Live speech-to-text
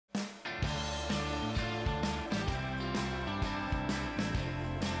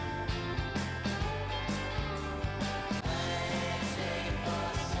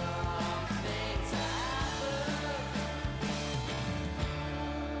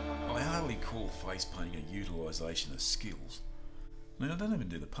call face painting a utilisation of skills. I mean, I don't even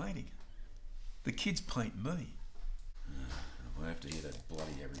do the painting. The kids paint me. I have to hear that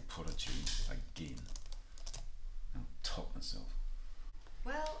bloody Harry Potter tune again. I'll top myself.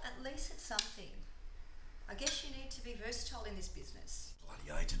 Well, at least it's something. I guess you need to be versatile in this business.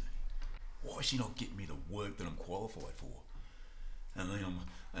 Bloody agent. Why is she not getting me the work that I'm qualified for? I mean, I'm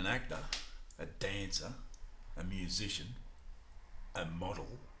an actor, a dancer, a musician, a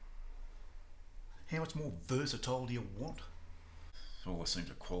model. How much more versatile do you want? All I seem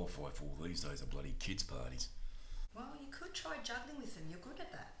to qualify for these days are bloody kids' parties. Well, you could try juggling with them. You're good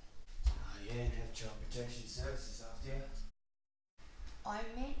at that. Oh yeah, and have child protection services after you. I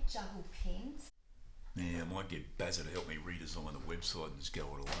meant juggle pins. Yeah, I might get Bazza to help me redesign the website and just go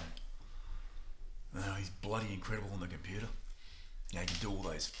it alone. Oh, he's bloody incredible on the computer. You know, he can do all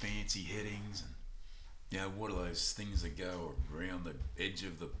those fancy headings and, you know, what are those things that go around the edge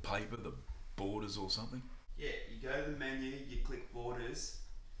of the paper, the borders or something? Yeah, you go to the menu, you click borders.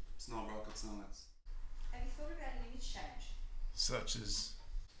 It's not rocket science. Have you thought about an image change? Such as...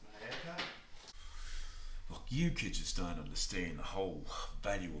 My haircut? Look, you kids just don't understand the whole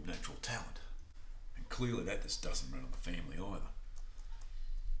value of natural talent. And clearly that just doesn't run in the family either.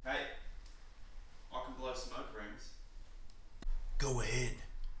 Hey, I can blow smoke rings. Go ahead.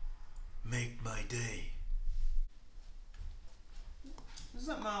 Make my day. Isn't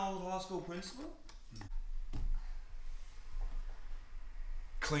that my old high school principal?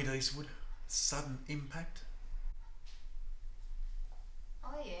 Clint Eastwood, Sudden Impact.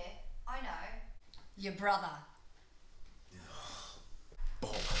 Oh yeah, I know. Your brother.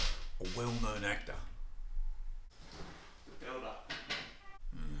 Bob, a well-known actor. The builder.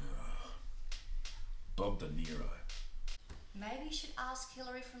 Bob De Niro. Maybe you should ask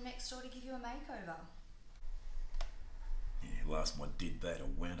Hillary from next door to give you a makeover. Yeah, last time I did that,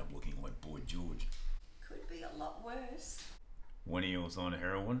 I wound up looking like Boy George. Could be a lot worse. When he was on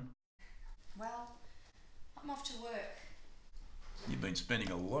heroin. Well, I'm off to work. You've been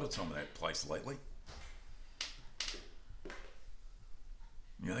spending a lot of time at that place lately.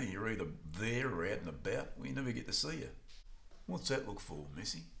 You know, you're either there or out and about. We never get to see you. What's that look for,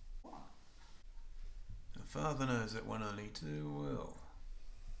 Missy? What? A father knows that one only too well.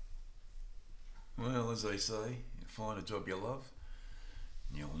 Well, as they say, you find a job you love,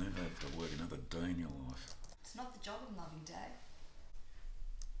 and you'll never have to work another day in your life. It's not the job I'm loving, Dad.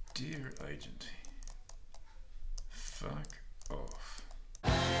 Dear agent, fuck off.